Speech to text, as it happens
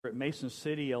At Mason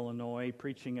City, Illinois,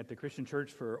 preaching at the Christian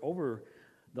Church for over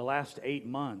the last 8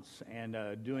 months and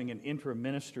doing an interim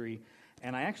ministry.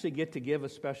 And I actually get to give a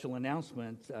special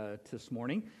announcement this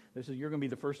morning. You're going to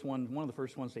be one of the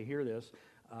first ones to hear this.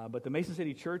 But the Mason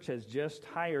City Church has just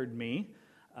hired me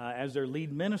as their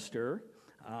lead minister.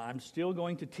 I'm still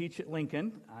going to teach at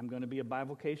Lincoln. I'm going to be a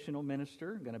bivocational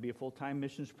minister. I'm going to be a full-time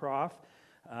missions prof.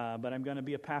 But I'm going to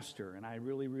be a pastor. And I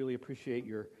really, really appreciate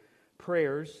your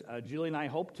prayers. Julie and I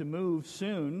hope to move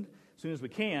soon as we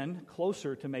can,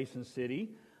 closer to Mason City.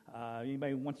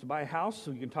 Anybody wants to buy a house, so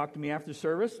you can talk to me after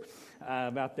service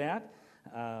about that.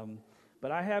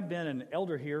 But I have been an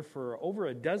elder here for over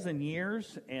a dozen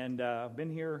years, and I've been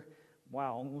here,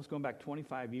 almost going back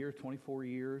 25 years, 24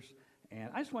 years. And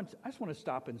I just want to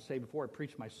stop and say before I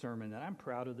preach my sermon that I'm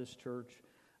proud of this church.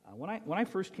 When I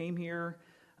first came here,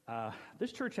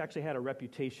 this church actually had a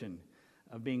reputation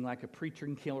of being like a preacher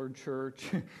and killer church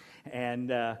and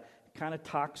kind of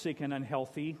toxic and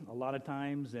unhealthy a lot of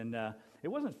times. And it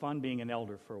wasn't fun being an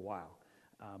elder for a while.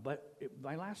 But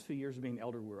my last few years of being an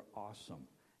elder were awesome.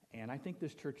 And I think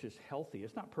this church is healthy.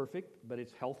 It's not perfect, but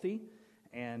it's healthy.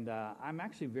 And I'm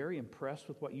actually very impressed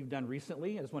with what you've done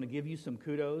recently. I just want to give you some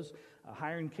kudos.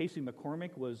 Hiring Casey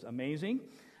McCormick was amazing.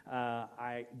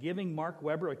 Giving Mark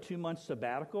Weber a 2-month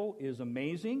sabbatical is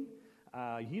amazing.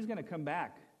 He's going to come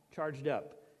back charged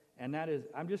up. And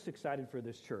I'm just excited for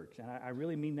this church. And I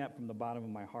really mean that from the bottom of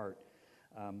my heart.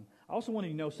 I also want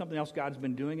you to know something else God's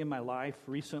been doing in my life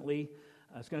recently.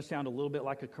 It's going to sound a little bit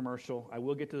like a commercial. I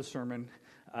will get to the sermon.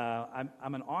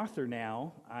 I'm an author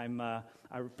now. I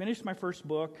finished my first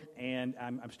book, and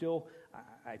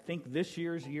I think this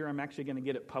year's year I'm actually going to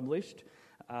get it published.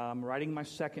 I'm writing my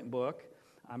second book.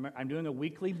 I'm doing a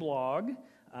weekly blog,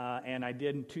 and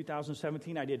in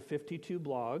 2017, I did 52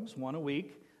 blogs, one a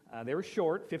week. They were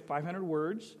short, 500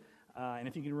 words. And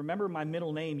if you can remember my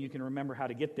middle name, you can remember how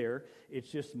to get there.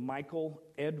 It's just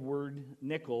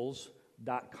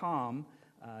michaeledwardnichols.com.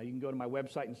 You can go to my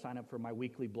website and sign up for my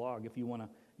weekly blog if you want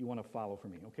to follow for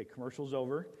me. Okay, commercial's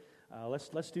over.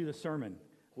 Let's do the sermon.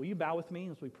 Will you bow with me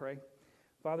as we pray?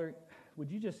 Father,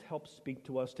 would you just help speak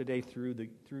to us today through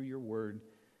your word?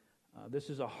 This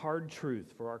is a hard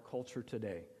truth for our culture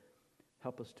today.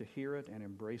 Help us to hear it and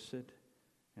embrace it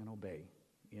and obey.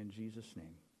 In Jesus'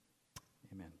 name,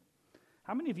 amen.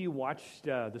 How many of you watched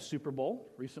the Super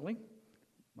Bowl recently?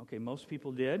 Okay, most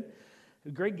people did.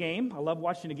 A great game. I love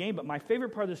watching the game, but my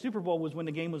favorite part of the Super Bowl was when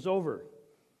the game was over.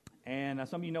 And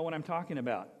some of you know what I'm talking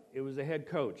about. It was the head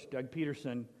coach, Doug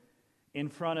Peterson, in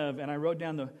front of, and I wrote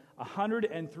down the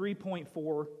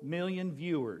 103.4 million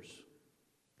viewers.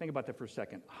 Think about that for a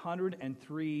second.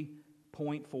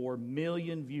 103.4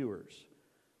 million viewers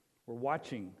were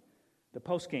watching the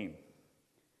postgame.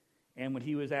 And when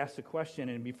he was asked a question,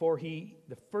 and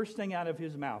the first thing out of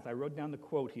his mouth, I wrote down the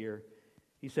quote here,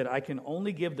 he said, "I can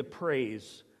only give the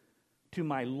praise to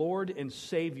my Lord and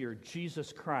Savior,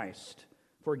 Jesus Christ,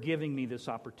 for giving me this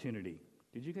opportunity."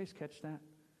 Did you guys catch that?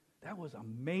 That was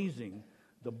amazing,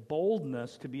 the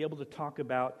boldness to be able to talk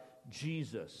about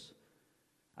Jesus.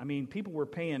 I mean, people were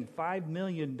paying $5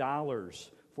 million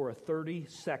for a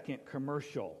 30-second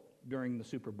commercial during the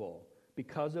Super Bowl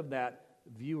because of that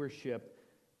viewership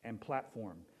and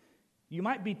platform. You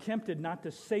might be tempted not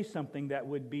to say something that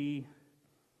would be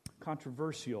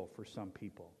controversial for some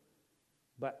people,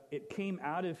 but it came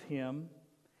out of him,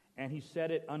 and he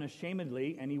said it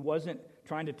unashamedly, and he wasn't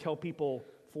trying to tell people,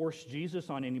 force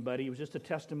Jesus on anybody. It was just a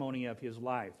testimony of his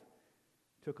life.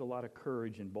 It took a lot of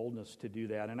courage and boldness to do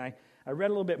that. And I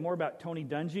read a little bit more about Tony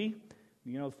Dungy,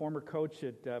 the former coach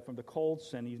from the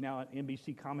Colts, and he's now an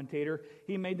NBC commentator.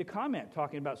 He made the comment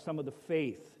talking about some of the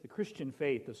Christian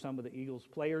faith of some of the Eagles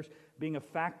players being a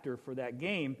factor for that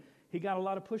game. He got a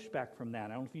lot of pushback from that.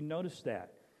 I don't know if you noticed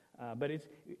that. But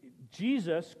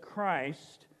Jesus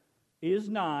Christ is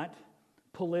not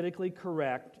politically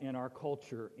correct in our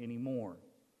culture anymore.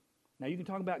 Now, you can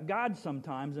talk about God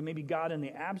sometimes, and maybe God in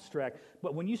the abstract,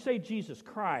 but when you say Jesus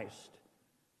Christ,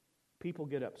 people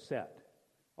get upset.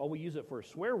 Oh, we use it for a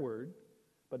swear word,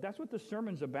 but that's what the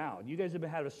sermon's about. You guys have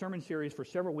had a sermon series for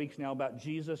several weeks now about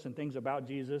Jesus and things about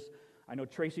Jesus. I know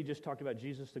Tracy just talked about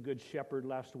Jesus, the Good Shepherd,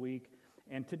 last week.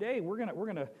 And today we're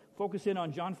gonna focus in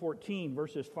on John 14,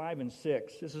 verses 5 and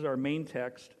 6. This is our main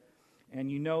text.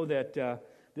 And you know that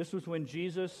this was when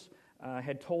Jesus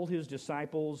had told his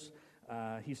disciples,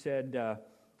 he said,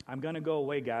 I'm going to go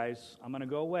away, guys. I'm going to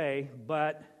go away,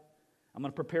 but I'm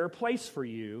going to prepare a place for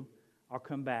you. I'll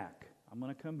come back. I'm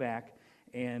going to come back.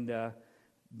 And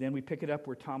then we pick it up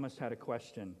where Thomas had a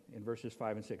question in verses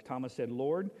 5 and 6. Thomas said,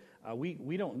 "Lord,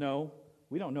 we don't know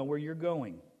where you're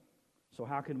going. So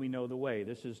how can we know the way?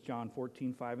 This is John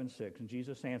 14, 5 and 6. And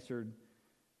Jesus answered,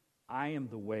 I am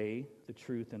the way, the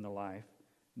truth, and the life.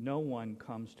 No one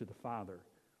comes to the Father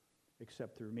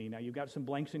except through me. Now, you've got some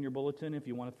blanks in your bulletin if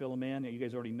you want to fill them in. You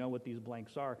guys already know what these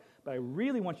blanks are. But I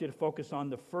really want you to focus on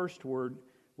the first word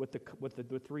with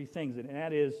the three things, and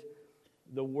that is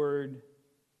the word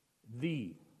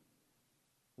the.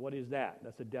 What is that?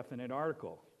 That's a definite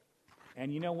article.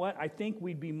 And you know what? I think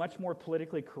we'd be much more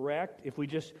politically correct if we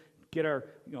just get our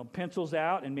pencils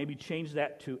out and maybe change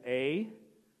that to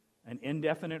an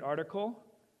indefinite article.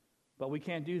 But we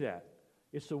can't do that.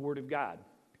 It's the Word of God.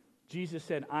 Jesus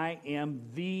said, I am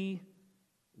the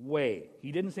way.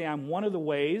 He didn't say I'm one of the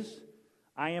ways.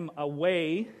 I am a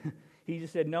way. He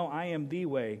just said, no, I am the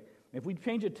way. If we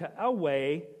change it to a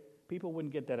way, people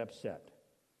wouldn't get that upset.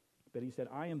 But he said,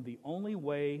 I am the only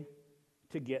way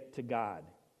to get to God.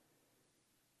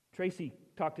 Tracy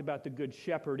talked about the Good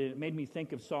Shepherd, and it made me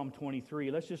think of Psalm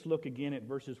 23. Let's just look again at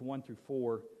verses 1 through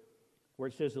 4, where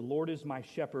it says, the Lord is my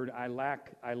shepherd, I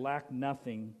lack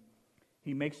nothing.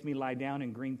 He makes me lie down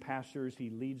in green pastures. He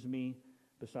leads me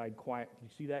beside quiet. You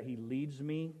see that? He leads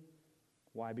me.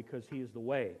 Why? Because He is the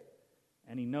way,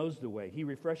 and He knows the way. He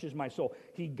refreshes my soul.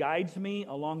 He guides me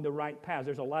along the right path.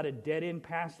 There's a lot of dead-end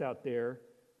paths out there.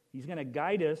 He's going to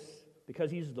guide us because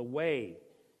He's the way.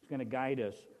 He's going to guide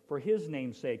us for His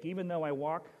name's sake. Even though I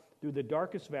walk through the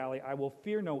darkest valley, I will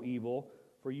fear no evil,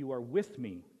 for You are with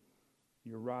me.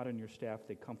 Your rod and Your staff,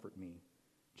 they comfort me.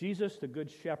 Jesus, the Good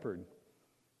Shepherd,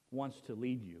 wants to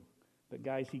lead you. But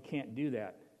guys, He can't do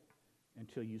that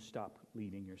until you stop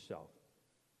leading yourself.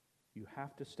 You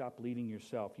have to stop leading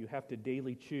yourself. You have to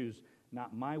daily choose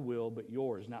not my will, but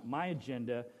Yours. Not my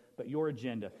agenda, but Your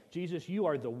agenda. Jesus, You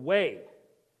are the way,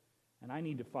 and I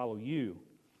need to follow You.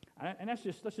 And let's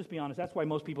just be honest, that's why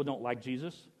most people don't like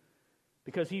Jesus,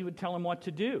 because He would tell them what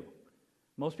to do.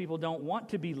 Most people don't want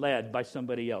to be led by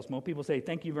somebody else. Most people say,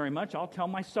 thank you very much, I'll tell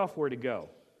myself where to go.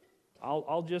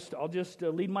 I'll just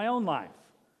lead my own life.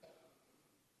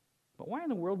 But why in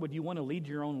the world would you want to lead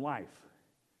your own life?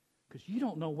 Because you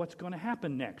don't know what's going to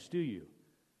happen next, do you?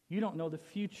 You don't know the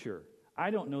future. I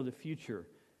don't know the future.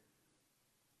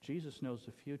 Jesus knows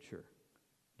the future.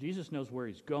 Jesus knows where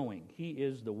He's going. He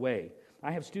is the way.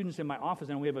 I have students in my office,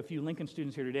 and we have a few Lincoln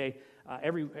students here today,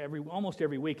 almost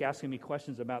every week asking me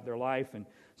questions about their life. And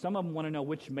some of them want to know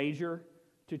which major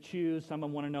to choose. Some of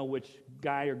them want to know which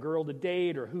guy or girl to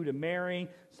date or who to marry.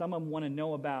 Some of them want to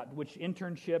know about which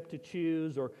internship to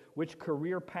choose or which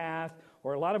career path.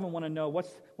 Or a lot of them want to know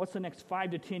what's the next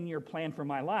 5 to 10 year plan for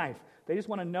my life. They just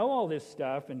want to know all this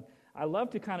stuff. And I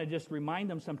love to kind of just remind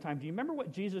them sometimes. Do you remember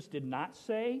what Jesus did not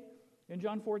say in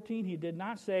John 14? He did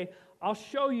not say, I'll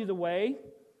show you the way.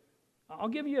 I'll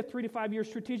give you a 3 to 5 year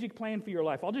strategic plan for your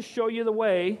life. I'll just show you the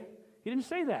way. He didn't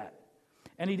say that.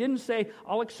 And He didn't say,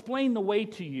 I'll explain the way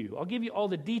to you. I'll give you all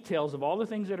the details of all the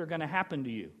things that are going to happen to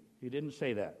you. He didn't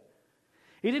say that.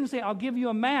 He didn't say, I'll give you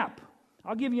a map.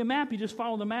 I'll give you a map. You just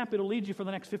follow the map. It'll lead you for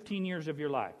the next 15 years of your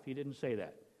life. He didn't say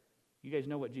that. You guys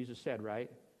know what Jesus said, right?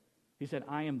 He said,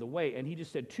 I am the way. And He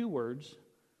just said 2 words,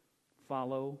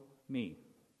 follow me.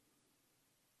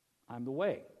 I'm the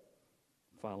way.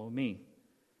 Follow me.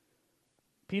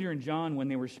 Peter and John, when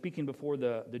they were speaking before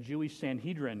the Jewish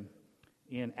Sanhedrin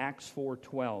in Acts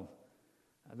 4:12,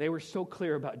 they were so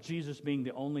clear about Jesus being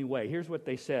the only way. Here's what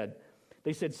they said.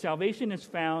 They said, salvation is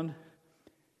found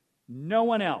no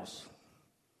one else.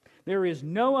 There is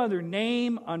no other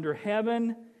name under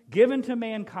heaven given to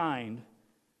mankind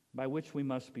by which we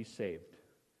must be saved.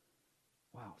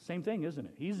 Wow, same thing, isn't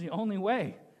it? He's the only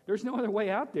way. There's no other way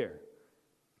out there.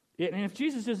 And if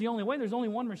Jesus is the only way, there's only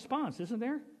one response, isn't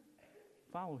there?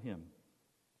 Follow Him.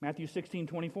 Matthew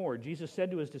 16:24, Jesus said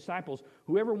to His disciples,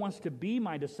 whoever wants to be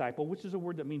my disciple, which is a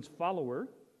word that means follower,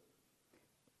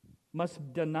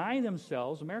 must deny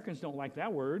themselves. Americans don't like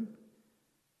that word.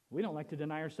 We don't like to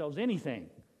deny ourselves anything,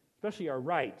 especially our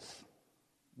rights.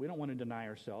 We don't want to deny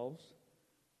ourselves.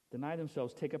 Deny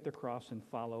themselves, take up their cross, and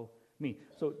follow me.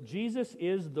 So Jesus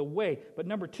is the way. But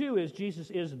number 2 is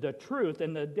Jesus is the truth,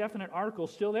 and the definite article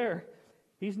is still there.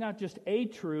 He's not just a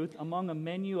truth among a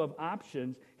menu of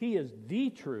options. He is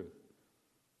the truth.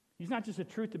 He's not just a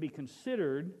truth to be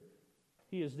considered.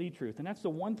 He is the truth. And that's the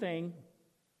one thing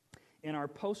in our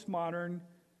postmodern,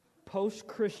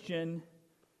 post-Christian,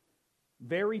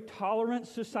 very tolerant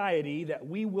society that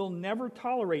we will never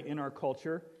tolerate in our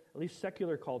culture, at least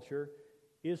secular culture,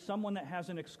 is someone that has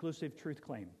an exclusive truth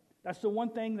claim. That's the one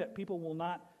thing that people will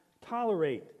not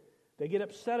tolerate. They get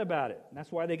upset about it. And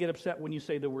that's why they get upset when you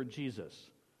say the word Jesus.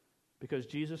 Because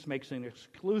Jesus makes an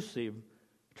exclusive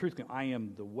truth claim. I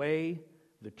am the way,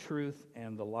 the truth,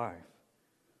 and the life.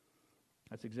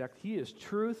 That's exactly. He is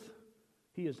truth.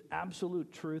 He is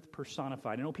absolute truth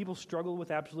personified. I know people struggle with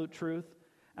absolute truth,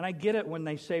 and I get it when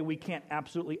they say we can't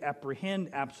absolutely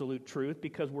apprehend absolute truth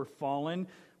because we're fallen.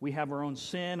 We have our own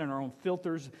sin and our own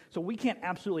filters, so we can't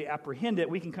absolutely apprehend it.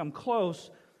 We can come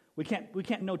close. We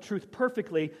can't know truth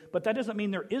perfectly, but that doesn't mean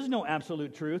there is no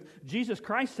absolute truth. Jesus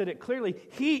Christ said it clearly.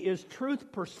 He is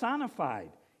truth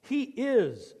personified. He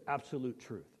is absolute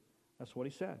truth. That's what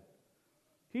he said.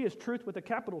 He is truth with a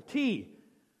capital T.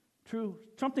 True,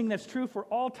 something that's true for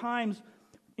all times,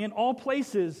 in all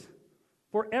places,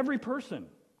 for every person.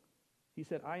 He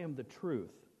said, I am the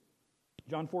truth.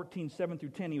 John 14, 7 through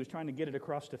 10, he was trying to get it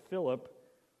across to Philip.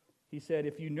 He said,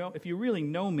 if you really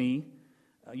know me,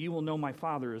 you will know my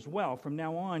Father as well. From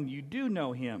now on, you do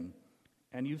know him,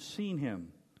 and you've seen him.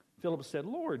 Philip said,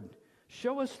 Lord,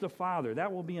 show us the Father.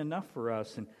 That will be enough for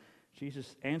us. And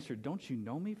Jesus answered, don't you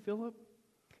know me, Philip?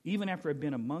 Even after I've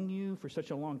been among you for such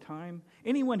a long time?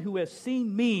 Anyone who has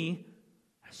seen me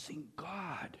has seen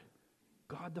God,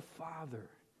 God the Father.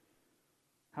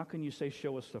 How can you say,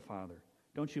 show us the Father?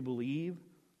 Don't you believe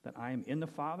that I am in the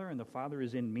Father and the Father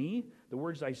is in me? The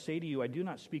words I say to you, I do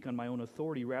not speak on my own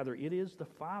authority. Rather, it is the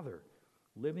Father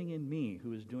living in me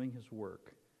who is doing his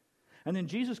work. And then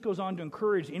Jesus goes on to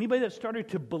encourage anybody that started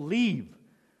to believe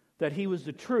that he was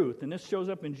the truth. And this shows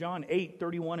up in John 8,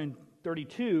 31 and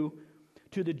 32.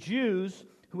 To the Jews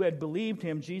who had believed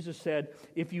him, Jesus said,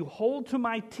 if you hold to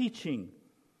my teaching,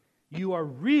 you are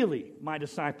really my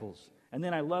disciples. And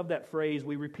then I love that phrase,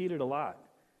 we repeat it a lot.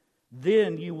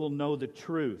 Then you will know the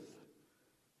truth.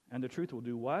 And the truth will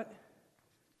do what?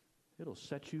 It'll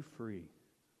set you free.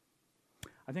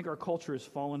 I think our culture has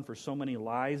fallen for so many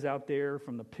lies out there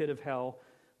from the pit of hell.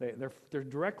 They're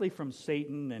directly from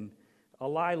Satan, and a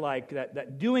lie like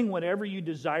that doing whatever you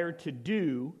desire to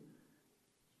do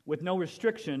with no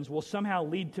restrictions will somehow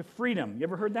lead to freedom. You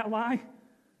ever heard that lie?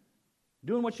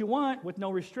 Doing what you want with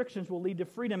no restrictions will lead to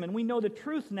freedom. And we know the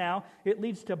truth now. It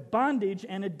leads to bondage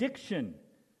and addiction.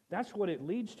 That's what it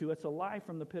leads to. It's a lie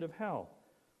from the pit of hell.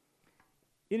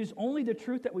 It is only the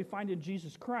truth that we find in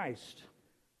Jesus Christ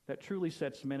that truly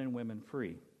sets men and women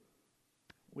free.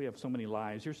 We have so many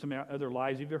lies. Here's some other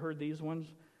lies. Have you ever heard these ones?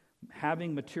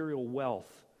 Having material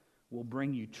wealth will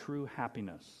bring you true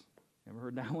happiness. Ever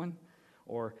heard that one?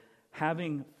 Or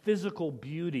having physical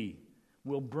beauty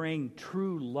will bring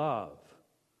true love.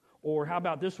 Or how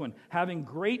about this one? Having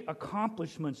great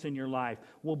accomplishments in your life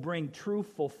will bring true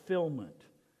fulfillment.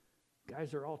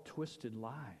 Guys, they're all twisted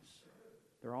lies.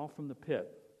 They're all from the pit.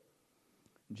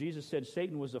 Jesus said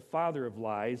Satan was the father of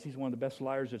lies. He's one of the best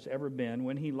liars that's ever been.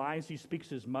 When he lies, he speaks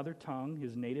his mother tongue,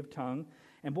 his native tongue.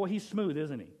 And boy, he's smooth,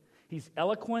 isn't he? He's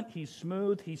eloquent, he's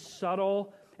smooth, he's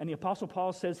subtle. And the Apostle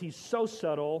Paul says he's so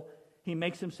subtle, he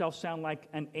makes himself sound like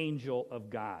an angel of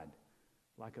God,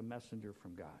 like a messenger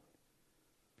from God.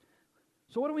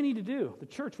 So what do we need to do? The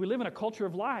church, we live in a culture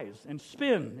of lies and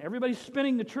spin. Everybody's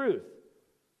spinning the truth.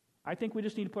 I think we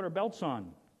just need to put our belts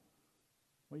on.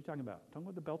 What are you talking about? I'm talking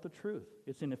about the belt of truth.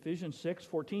 It's in Ephesians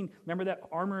 6:14. Remember that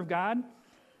armor of God?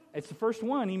 It's the first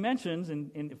one he mentions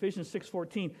in Ephesians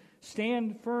 6:14.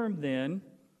 Stand firm then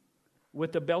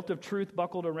with the belt of truth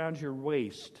buckled around your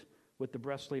waist, with the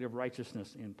breastplate of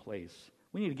righteousness in place.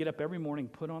 We need to get up every morning,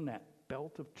 put on that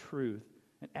belt of truth,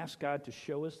 and ask God to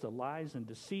show us the lies and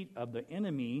deceit of the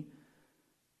enemy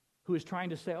who is trying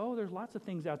to say, oh, there's lots of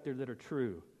things out there that are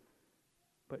true.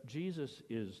 But Jesus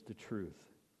is the truth.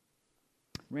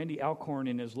 Randy Alcorn,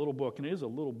 in his little book, and it is a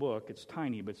little book, it's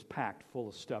tiny, but it's packed full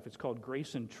of stuff. It's called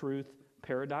Grace and Truth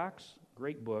Paradox.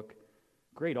 Great book,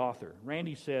 great author.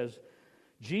 Randy says,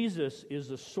 Jesus is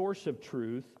the source of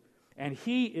truth, and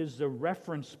he is the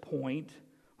reference point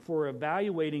for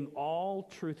evaluating all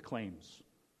truth claims,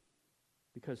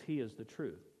 because he is the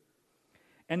truth.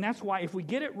 And that's why if we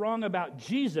get it wrong about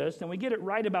Jesus, and we get it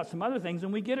right about some other things,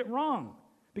 then we get it wrong,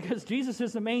 because Jesus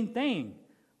is the main thing.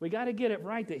 We got to get it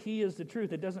right that he is the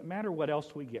truth. It doesn't matter what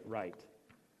else we get right.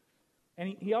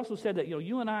 And he also said that,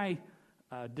 you and I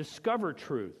discover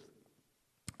truth.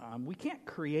 We can't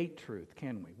create truth,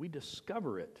 can we? We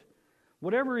discover it.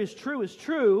 Whatever is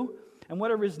true, and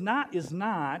whatever is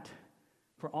not,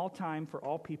 for all time, for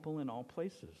all people, in all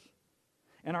places.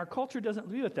 And our culture doesn't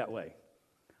view it that way.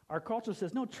 Our culture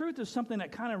says, no, truth is something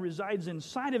that kind of resides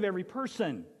inside of every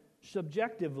person,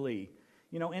 subjectively,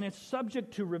 and it's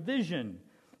subject to revision,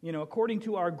 according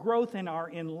to our growth and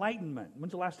our enlightenment.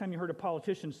 When's the last time you heard a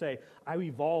politician say, I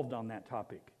evolved on that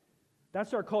topic?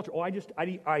 That's our culture. Oh,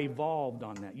 I evolved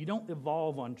on that. You don't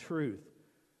evolve on truth.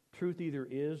 Truth either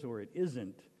is or it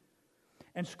isn't.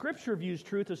 And Scripture views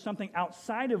truth as something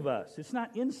outside of us. It's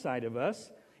not inside of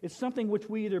us. It's something which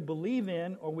we either believe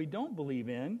in or we don't believe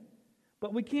in.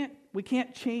 But we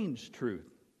can't change truth.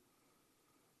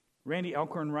 Randy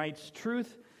Alcorn writes,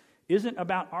 truth isn't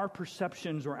about our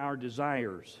perceptions or our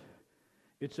desires.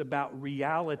 It's about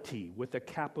reality with a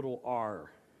capital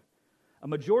R. A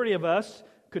majority of us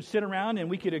could sit around and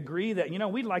we could agree that,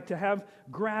 we'd like to have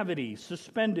gravity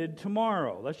suspended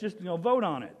tomorrow. Let's just, vote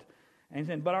on it.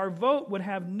 But our vote would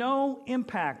have no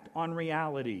impact on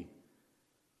reality.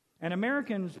 And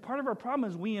Americans, part of our problem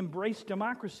is we embrace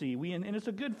democracy, and it's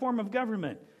a good form of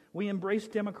government. We embrace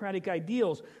democratic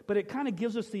ideals, but it kind of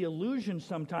gives us the illusion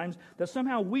sometimes that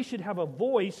somehow we should have a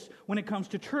voice when it comes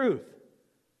to truth.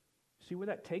 See where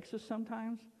that takes us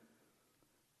sometimes?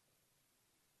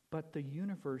 But the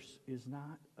universe is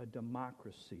not a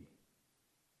democracy.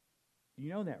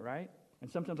 You know that, right?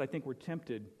 And sometimes I think we're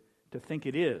tempted to think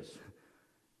it is.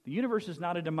 The universe is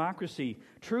not a democracy.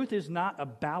 Truth is not a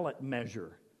ballot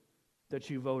measure that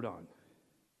you vote on.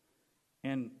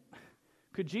 And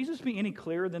could Jesus be any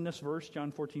clearer than this verse,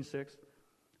 John 14:6?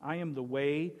 I am the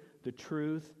way, the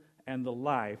truth, and the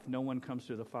life. No one comes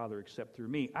to the Father except through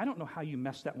me. I don't know how you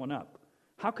messed that one up.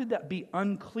 How could that be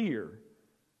unclear,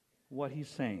 what he's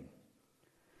saying?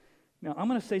 Now, I'm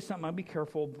going to say something. I'll be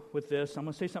careful with this. I'm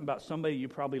going to say something about somebody you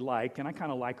probably like, and I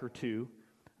kind of like her too.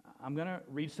 I'm going to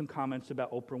read some comments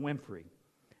about Oprah Winfrey.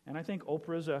 And I think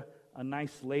Oprah's a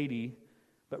nice lady,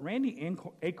 but Randy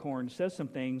Alcorn says some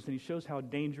things, and he shows how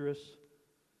dangerous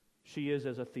she is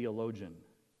as a theologian.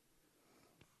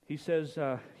 He says,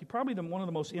 probably one of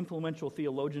the most influential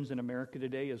theologians in America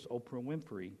today is Oprah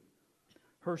Winfrey.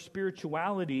 Her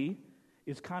spirituality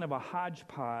is kind of a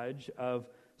hodgepodge of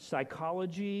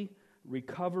psychology,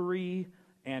 recovery,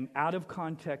 and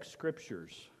out-of-context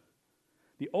scriptures.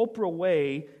 The Oprah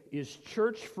way is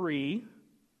church-free.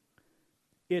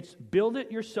 It's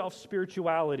build-it-yourself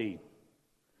spirituality.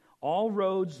 All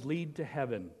roads lead to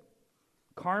heaven.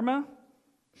 Karma?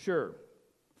 Sure.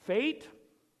 Fate?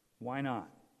 Why not?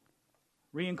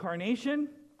 Reincarnation?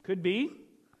 Could be.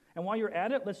 And while you're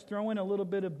at it, let's throw in a little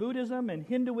bit of Buddhism and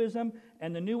Hinduism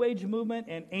and the New Age movement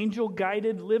and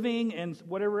angel-guided living and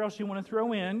whatever else you want to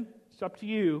throw in. It's up to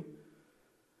you.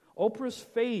 Oprah's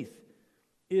faith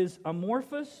is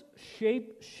amorphous,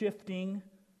 shape-shifting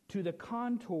to the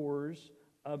contours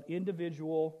of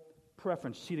individual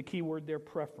preference. See the key word there,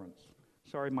 preference.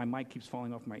 Sorry, my mic keeps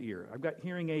falling off my ear. I've got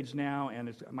hearing aids now,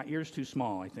 and my ear's too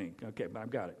small, I think. Okay, but I've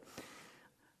got it.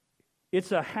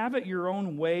 It's a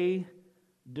have-it-your-own-way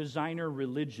designer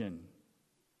religion.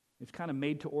 It's kind of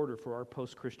made to order for our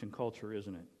post-Christian culture,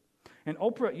 isn't it? And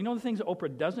Oprah, the things that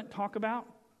Oprah doesn't talk about?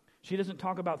 She doesn't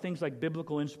talk about things like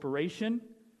biblical inspiration,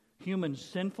 human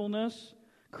sinfulness,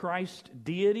 Christ's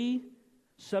deity,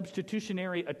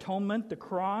 substitutionary atonement, the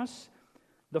cross,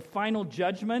 the final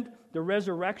judgment, the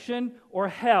resurrection, or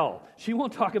hell. She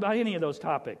won't talk about any of those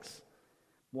topics.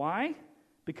 Why?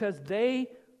 Because they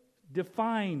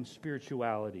define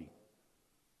spirituality.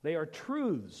 They are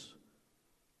truths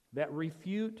that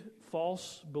refute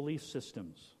false belief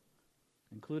systems,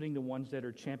 including the ones that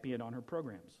are championed on her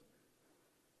programs.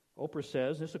 Oprah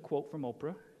says, this is a quote from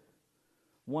Oprah,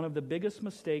 one of the biggest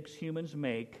mistakes humans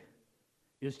make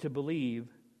is to believe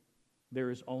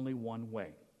there is only one way.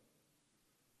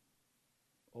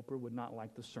 Oprah would not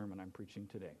like the sermon I'm preaching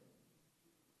today.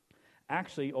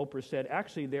 Oprah said,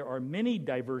 there are many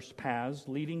diverse paths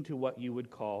leading to what you would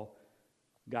call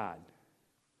God.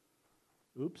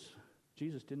 Oops,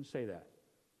 Jesus didn't say that.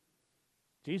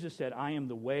 Jesus said, I am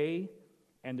the way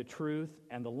and the truth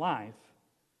and the life,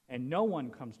 and no one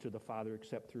comes to the Father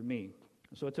except through me.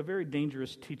 So it's a very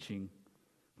dangerous teaching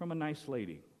from a nice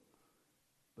lady,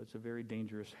 but it's a very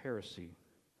dangerous heresy.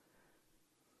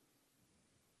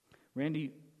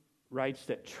 Randy writes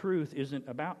that truth isn't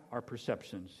about our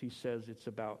perceptions. He says it's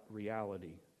about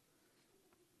reality.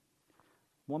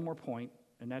 One more point,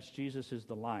 and that's Jesus is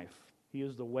the life. He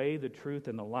is the way, the truth,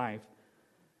 and the life.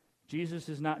 Jesus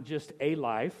is not just a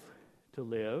life to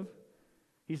live.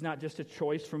 He's not just a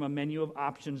choice from a menu of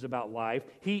options about life.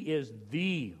 He is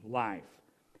the life.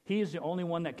 He is the only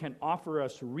one that can offer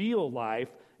us real life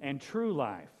and true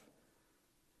life.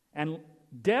 And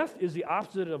death is the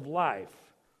opposite of life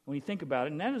when you think about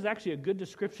it. And that is actually a good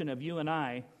description of you and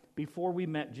I before we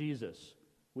met Jesus.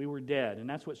 We were dead. And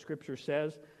that's what Scripture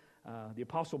says. The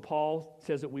Apostle Paul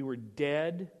says that we were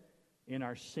dead in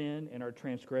our sin and our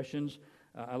transgressions.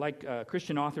 I like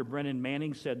Christian author Brennan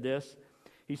Manning said this.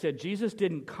 He said, Jesus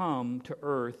didn't come to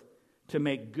earth to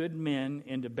make good men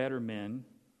into better men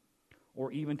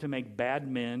or even to make bad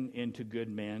men into good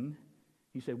men.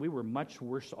 He said, we were much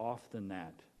worse off than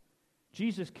that.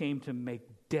 Jesus came to make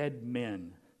dead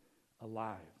men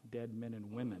alive, dead men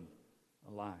and women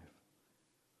alive.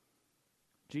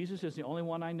 Jesus is the only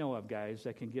one I know of, guys,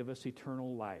 that can give us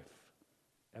eternal life,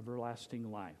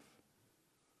 everlasting life.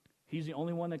 He's the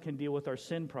only one that can deal with our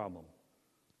sin problem.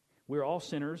 We're all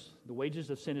sinners. The wages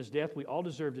of sin is death. We all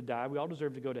deserve to die. We all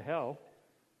deserve to go to hell.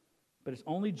 But it's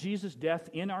only Jesus' death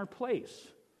in our place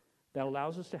that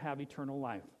allows us to have eternal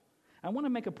life. I want to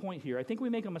make a point here. I think we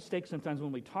make a mistake sometimes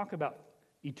when we talk about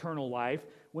eternal life,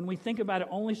 when we think about it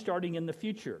only starting in the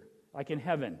future, like in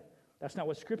heaven. That's not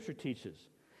what Scripture teaches.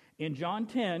 In John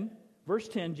 10, verse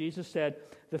 10, Jesus said,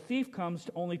 "The thief comes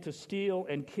only to steal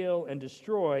and kill and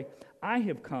destroy. I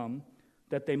have come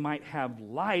that they might have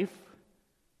life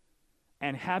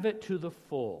and have it to the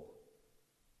full."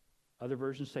 Other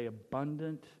versions say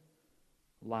abundant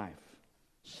life,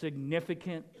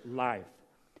 significant life,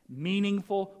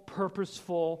 meaningful,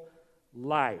 purposeful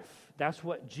life. That's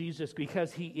what Jesus,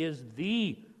 because He is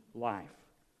the life.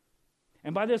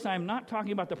 And by this, I'm not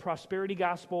talking about the prosperity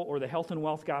gospel or the health and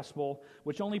wealth gospel,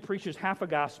 which only preaches half a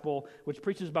gospel, which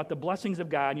preaches about the blessings of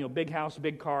God, big house,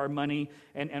 big car, money,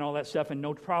 and all that stuff, and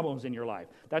no problems in your life.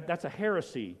 That's a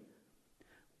heresy.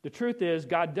 The truth is,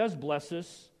 God does bless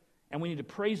us, and we need to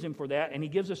praise Him for that, and He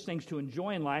gives us things to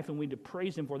enjoy in life, and we need to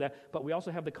praise Him for that, but we also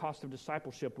have the cost of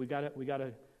discipleship. We got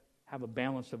to have a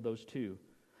balance of those two.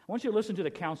 I want you to listen to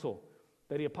the counsel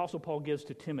that the Apostle Paul gives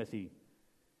to Timothy.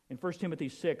 In 1 Timothy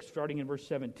 6, starting in verse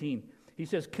 17, he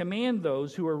says, "Command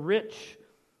those who are rich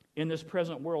in this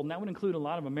present world," and that would include a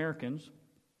lot of Americans,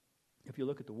 if you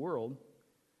look at the world.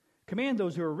 "Command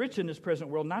those who are rich in this present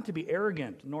world not to be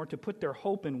arrogant, nor to put their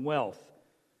hope in wealth,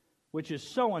 which is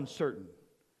so uncertain,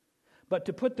 but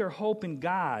to put their hope in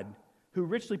God, who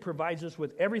richly provides us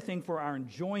with everything for our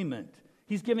enjoyment."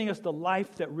 He's giving us the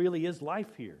life that really is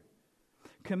life here.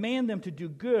 "Command them to do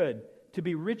good, to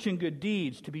be rich in good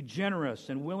deeds, to be generous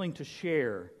and willing to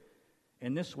share.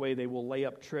 In this way they will lay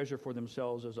up treasure for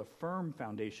themselves as a firm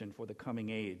foundation for the coming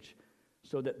age,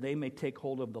 so that they may take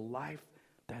hold of the life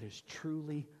that is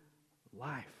truly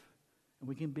life." And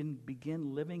we can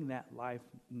begin living that life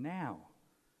now,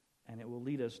 and it will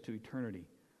lead us to eternity.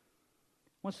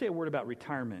 I want to say a word about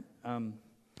retirement.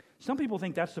 Some people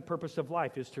think that's the purpose of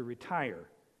life, is to retire.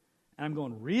 And I'm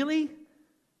going, really?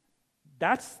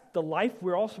 That's the life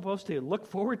we're all supposed to look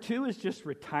forward to, is just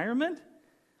retirement?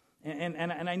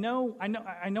 And I know I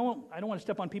don't want to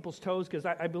step on people's toes, because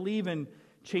I believe in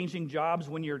changing jobs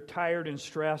when you're tired and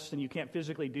stressed and you can't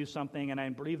physically do something, and I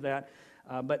believe that.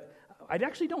 But I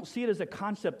actually don't see it as a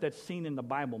concept that's seen in the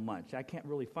Bible much. I can't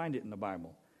really find it in the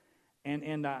Bible.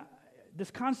 And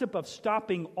this concept of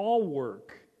stopping all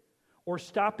work, or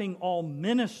stopping all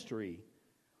ministry,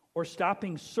 or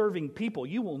stopping serving people,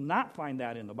 you will not find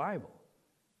that in the Bible.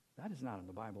 That is not in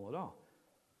the Bible at all.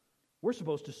 We're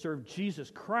supposed to serve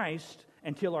Jesus Christ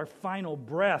until our final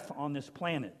breath on this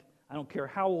planet. I don't care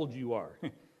how old you are.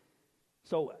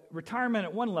 So retirement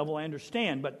at one level I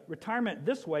understand, but retirement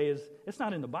this way it's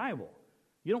not in the Bible.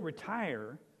 You don't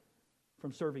retire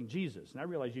from serving Jesus. And I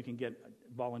realize you can get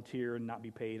volunteer and not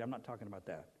be paid. I'm not talking about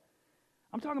that.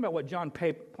 I'm talking about what John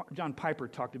Piper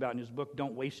talked about in his book,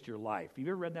 Don't Waste Your Life. Have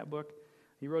you ever read that book?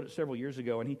 He wrote it several years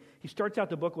ago, and he starts out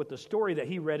the book with the story that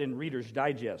he read in Reader's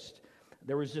Digest.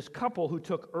 There was this couple who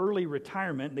took early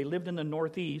retirement. They lived in the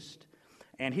Northeast,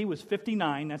 and he was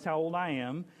 59, that's how old I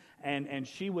am, and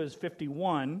she was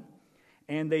 51,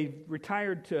 and they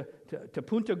retired to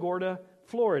Punta Gorda,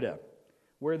 Florida,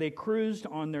 where they cruised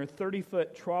on their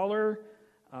 30-foot trawler.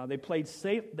 They played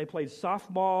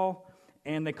softball,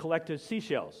 and they collected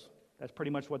seashells. That's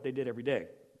pretty much what they did every day.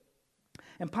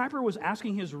 And Piper was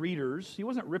asking his readers, he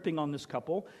wasn't ripping on this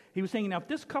couple, he was saying, now if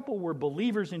this couple were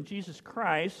believers in Jesus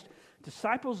Christ,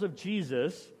 disciples of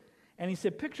Jesus, and he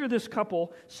said, picture this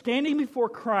couple standing before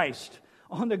Christ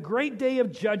on the great day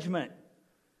of judgment.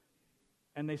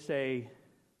 And they say,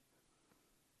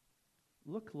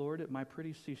 "Look, Lord, at my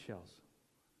pretty seashells."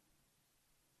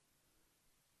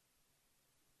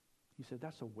 He said,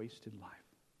 that's a wasted life.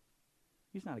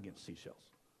 He's not against seashells.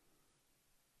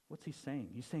 What's he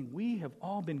saying? He's saying we have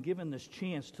all been given this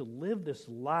chance to live this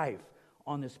life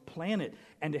on this planet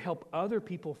and to help other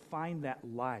people find that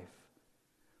life.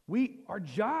 Our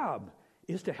job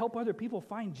is to help other people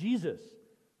find Jesus,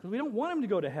 because we don't want them to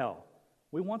go to hell.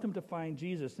 We want them to find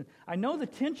Jesus. And I know the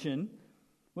tension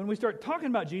when we start talking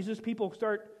about Jesus, people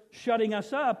start shutting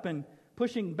us up and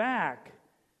pushing back.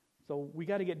 So we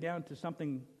got to get down to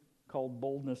something called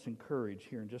boldness and courage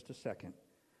here in just a second.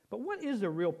 But what is the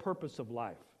real purpose of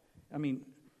life? I mean,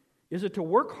 is it to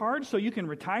work hard so you can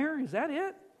retire? Is that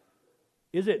it?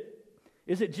 Is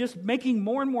it just making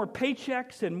more and more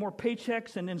paychecks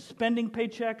and then spending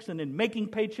paychecks and then making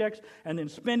paychecks and then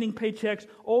spending paychecks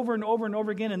over and over and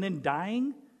over again and then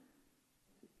dying?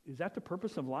 Is that the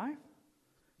purpose of life?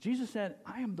 Jesus said,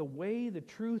 I am the way, the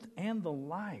truth, and the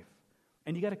life.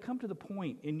 And you got to come to the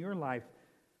point in your life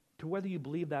to whether you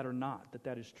believe that or not, that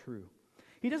that is true.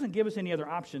 He doesn't give us any other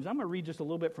options. I'm going to read just a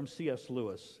little bit from C.S.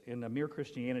 Lewis in Mere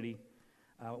Christianity.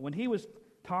 When he was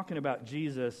talking about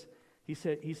Jesus, he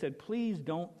said, please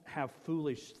don't have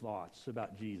foolish thoughts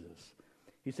about Jesus.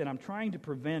 He said, I'm trying to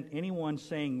prevent anyone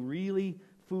saying really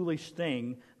foolish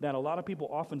thing that a lot of people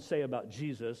often say about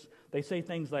Jesus. They say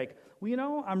things like,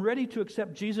 well, I'm ready to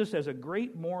accept Jesus as a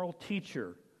great moral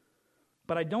teacher,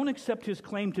 but I don't accept his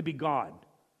claim to be God,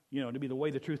 to be the way,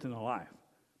 the truth, and the life.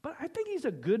 But I think he's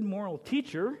a good moral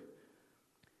teacher.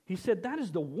 He said, that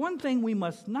is the one thing we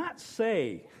must not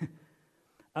say.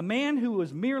 A man who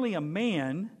was merely a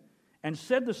man and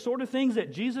said the sort of things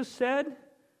that Jesus said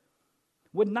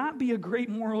would not be a great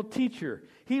moral teacher.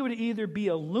 He would either be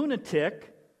a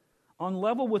lunatic on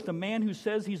level with the man who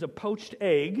says he's a poached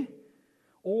egg,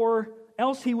 or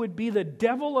else he would be the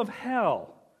devil of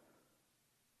hell,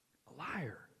 a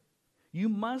liar. You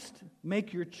must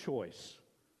make your choice.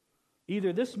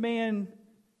 Either this man,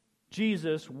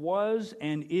 Jesus, was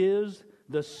and is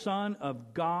the Son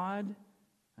of God,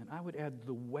 and I would add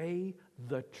the way,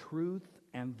 the truth,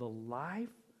 and the life,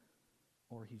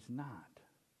 or he's not.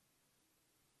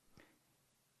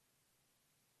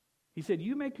 He said,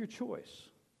 you make your choice.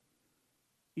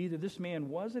 Either this man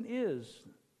was and is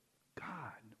God,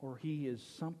 or he is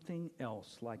something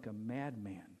else, like a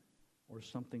madman, or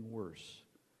something worse.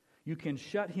 You can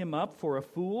shut him up for a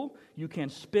fool, you can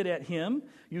spit at him,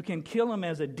 you can kill him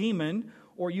as a demon,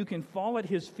 or you can fall at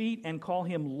his feet and call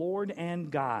him Lord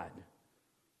and God.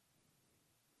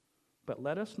 But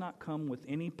let us not come with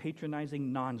any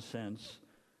patronizing nonsense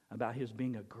about his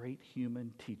being a great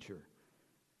human teacher.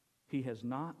 He has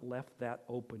not left that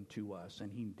open to us,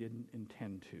 and he didn't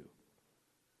intend to.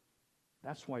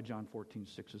 That's why John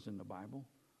 14:6 is in the Bible.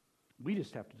 We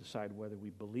just have to decide whether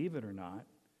we believe it or not,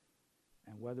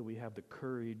 and whether we have the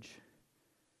courage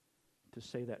to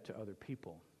say that to other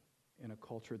people in a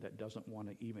culture that doesn't want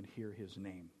to even hear his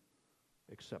name,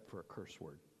 except for a curse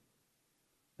word.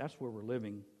 That's where we're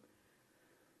living.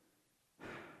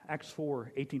 Acts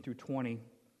 4:18-20.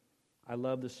 I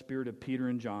love the spirit of Peter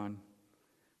and John.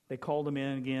 They called them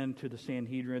in again to the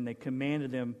Sanhedrin. They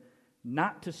commanded them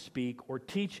not to speak or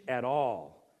teach at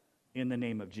all in the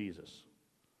name of Jesus.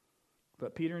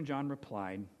 But Peter and John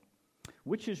replied,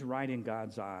 which is right in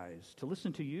God's eyes, to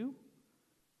listen to you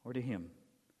or to him?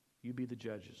 You be the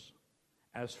judges.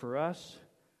 As for us,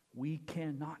 we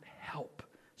cannot help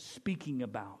speaking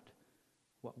about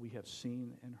what we have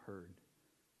seen and heard.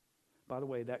 By the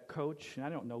way, that coach, and I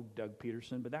don't know Doug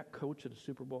Peterson, but that coach at the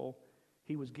Super Bowl,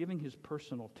 he was giving his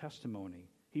personal testimony.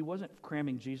 He wasn't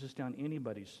cramming Jesus down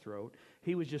anybody's throat.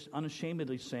 He was just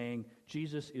unashamedly saying,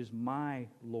 Jesus is my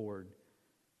Lord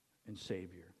and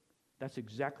Savior. That's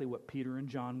exactly what Peter and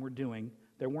John were doing.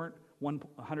 There weren't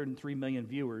 103 million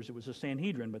viewers. It was the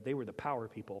Sanhedrin, but they were the power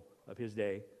people of his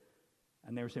day.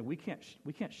 And they were saying, we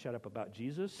can't shut up about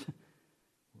Jesus.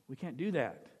 We can't do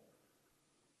that.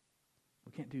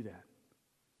 We can't do that.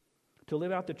 To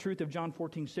live out the truth of John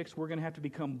 14:6, we're going to have to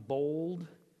become bold,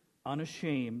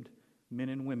 unashamed men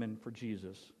and women for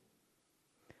Jesus.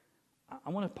 I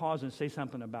want to pause and say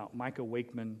something about Micah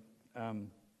Wakeman.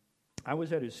 I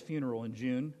was at his funeral in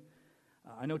June.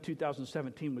 I know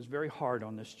 2017 was very hard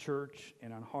on this church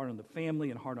and hard on the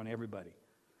family and hard on everybody.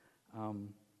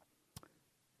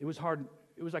 It was hard.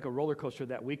 It was like a roller coaster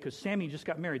that week because Sammy just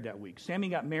got married that week. Sammy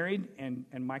got married and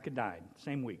Micah died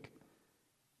same week.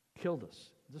 Killed us.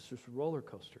 This was a roller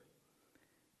coaster.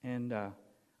 And I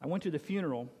went to the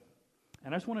funeral,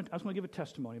 and I just want to give a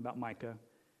testimony about Micah.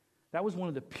 That was one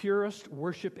of the purest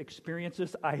worship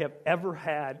experiences I have ever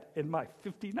had in my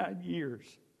 59 years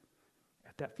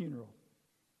at that funeral.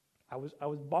 I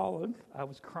was bawling, I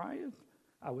was crying,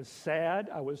 I was sad,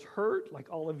 I was hurt like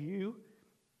all of you.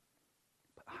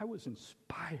 But I was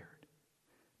inspired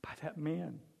by that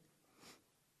man.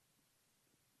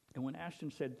 And when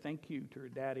Ashton said thank you to her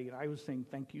daddy, and I was saying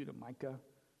thank you to Micah,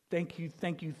 thank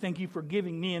you for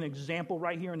giving me an example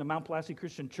right here in the Mount Pulaski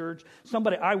Christian Church.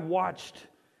 Somebody I watched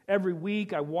every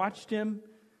week. I watched him.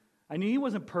 I knew he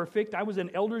wasn't perfect. I was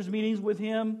in elders' meetings with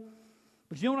him.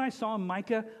 But you know what I saw in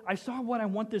Micah? I saw what I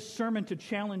want this sermon to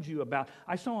challenge you about.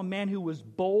 I saw a man who was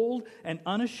bold and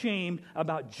unashamed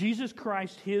about Jesus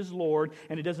Christ, his Lord,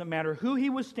 and it doesn't matter who he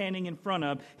was standing in front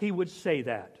of, he would say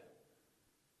that.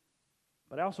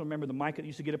 But I also remember the Micah that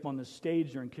used to get up on the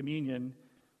stage during communion,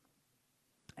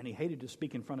 and he hated to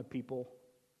speak in front of people,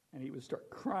 and he would start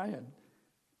crying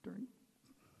during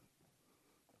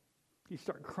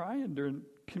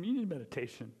communion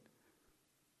meditation.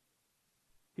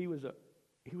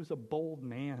 He was a bold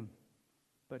man,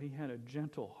 but he had a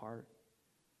gentle heart.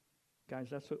 Guys,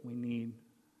 that's what we need.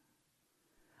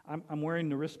 I'm wearing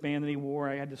the wristband that he wore.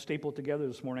 I had to staple it together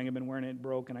this morning. I've been wearing it, it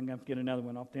broke, and I'm going to have to get another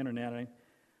one off the internet.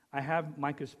 I have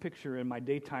Micah's picture in my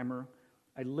day timer.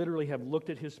 I literally have looked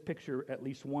at his picture at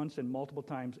least once and multiple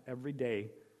times every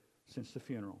day since the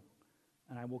funeral.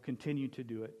 And I will continue to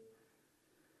do it.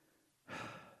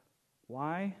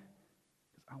 Why?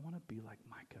 Because I want to be like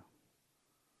Micah.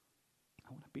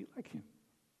 I want to be like him.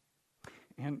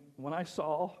 And when I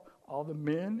saw all the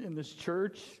men in this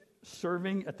church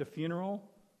serving at the funeral,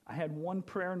 I had one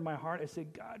prayer in my heart. I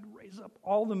said, God, raise up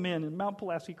all the men in Mount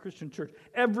Pulaski Christian Church.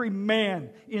 Every man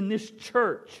in this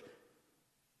church.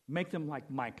 Make them like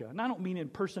Micah. And I don't mean in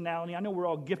personality. I know we're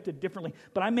all gifted differently.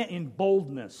 But I meant in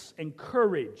boldness and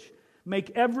courage.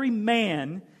 Make every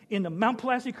man in the Mount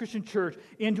Pulaski Christian Church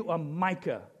into a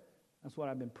Micah. That's what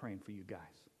I've been praying for you guys.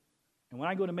 And when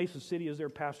I go to Mesa City as their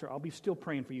pastor, I'll be still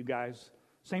praying for you guys.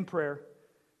 Same prayer.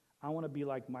 I want to be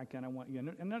like Micah, and I want you.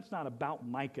 And that's not about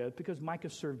Micah, because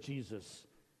Micah served Jesus.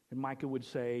 And Micah would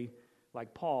say,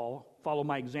 like Paul, follow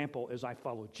my example as I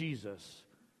follow Jesus.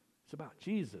 It's about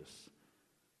Jesus.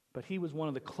 But he was one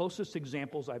of the closest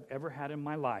examples I've ever had in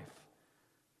my life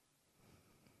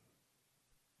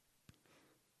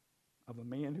of a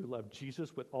man who loved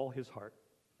Jesus with all his heart.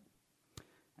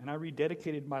 And I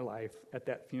rededicated my life at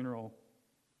that funeral.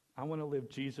 I want to live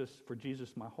for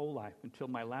Jesus my whole life until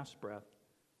my last breath.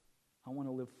 I want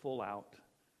to live full out.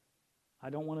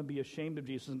 I don't want to be ashamed of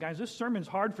Jesus. And guys, this sermon's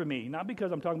hard for me, not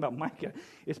because I'm talking about Micah.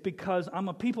 It's because I'm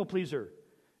a people pleaser.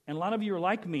 And a lot of you are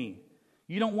like me.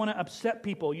 You don't want to upset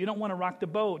people. You don't want to rock the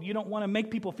boat. You don't want to make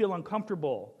people feel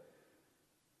uncomfortable.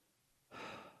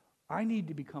 I need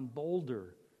to become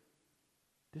bolder.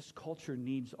 This culture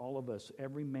needs all of us,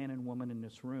 every man and woman in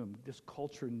this room. This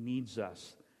culture needs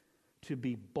us to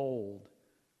be bold.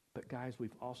 But guys,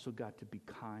 we've also got to be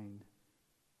kind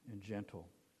and gentle.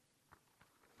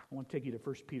 I want to take you to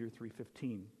 1 Peter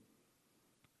 3:15.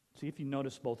 See if you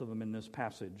notice both of them in this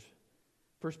passage.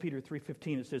 1 Peter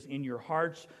 3:15, it says, in your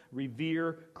hearts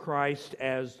revere Christ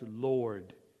as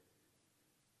Lord.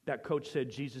 That coach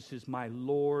said, Jesus is my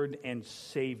Lord and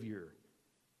Savior.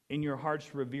 In your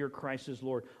hearts revere Christ as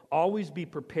Lord. Always be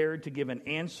prepared to give an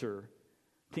answer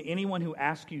to anyone who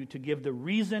asks you to give the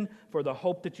reason for the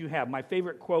hope that you have. My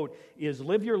favorite quote is,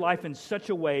 live your life in such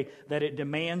a way that it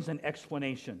demands an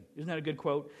explanation. Isn't that a good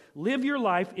quote? Live your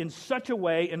life in such a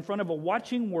way in front of a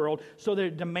watching world so that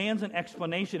it demands an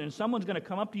explanation. And someone's going to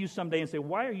come up to you someday and say,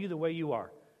 why are you the way you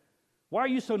are? Why are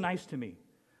you so nice to me?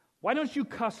 Why don't you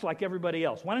cuss like everybody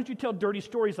else? Why don't you tell dirty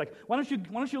stories like, why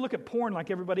don't you look at porn like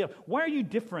everybody else? Why are you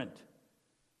different?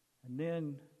 And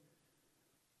then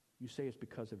you say it's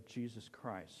because of Jesus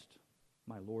Christ,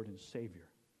 my Lord and Savior.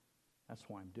 That's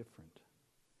why I'm different.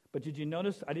 But did you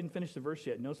notice? I didn't finish the verse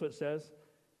yet. Notice what it says?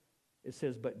 It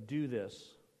says, but do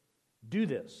this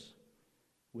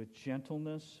with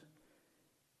gentleness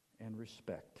and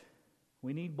respect.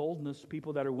 We need boldness,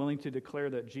 people that are willing to declare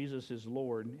that Jesus is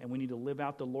Lord, and we need to live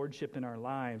out the Lordship in our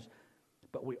lives,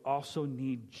 but we also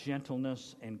need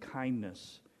gentleness and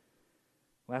kindness.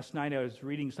 Last night I was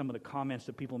reading some of the comments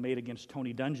that people made against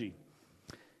Tony Dungy.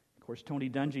 Of course, Tony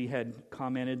Dungy had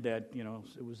commented that,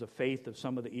 it was the faith of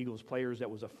some of the Eagles players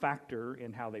that was a factor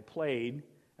in how they played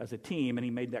as a team, and he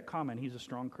made that comment. He's a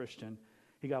strong Christian.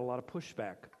 He got a lot of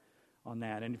pushback on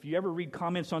that. And if you ever read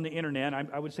comments on the internet,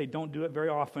 I would say don't do it very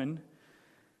often.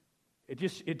 It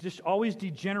just always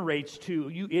degenerates to,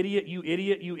 you idiot, you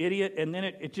idiot, you idiot, and then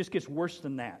it just gets worse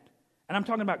than that. And I'm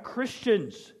talking about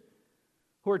Christians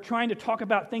who are trying to talk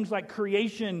about things like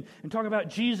creation and talk about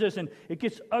Jesus, and it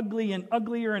gets ugly and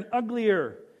uglier and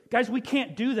uglier. Guys, we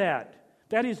can't do that.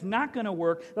 That is not going to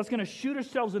work. That's going to shoot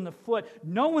ourselves in the foot.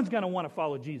 No one's going to want to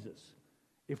follow Jesus.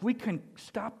 If we can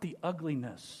stop the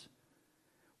ugliness,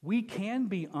 we can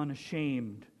be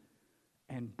unashamed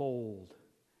and bold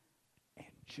and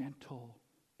gentle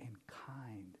and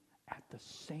kind at the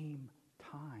same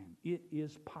time. It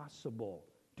is possible.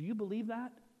 Do you believe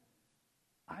that?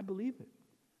 I believe it.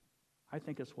 I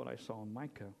think it's what I saw in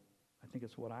Micah. I think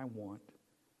it's what I want.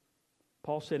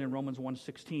 Paul said in Romans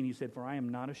 1:16, he said, for I am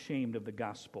not ashamed of the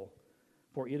gospel,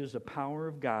 for it is the power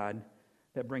of God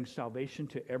that brings salvation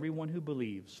to everyone who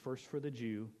believes, first for the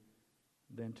Jew,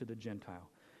 then to the Gentile.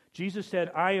 Jesus said,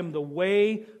 I am the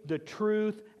way, the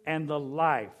truth, and the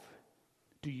life.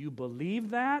 Do you believe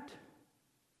that?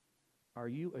 Are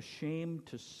you ashamed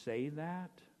to say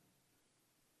that?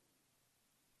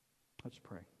 Let's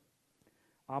pray.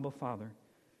 Abba, Father,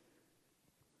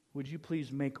 would you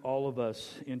please make all of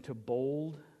us into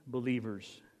bold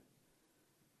believers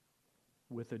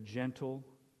with a gentle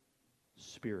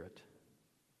Spirit.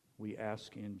 We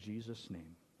ask in Jesus'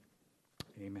 name.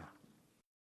 Amen.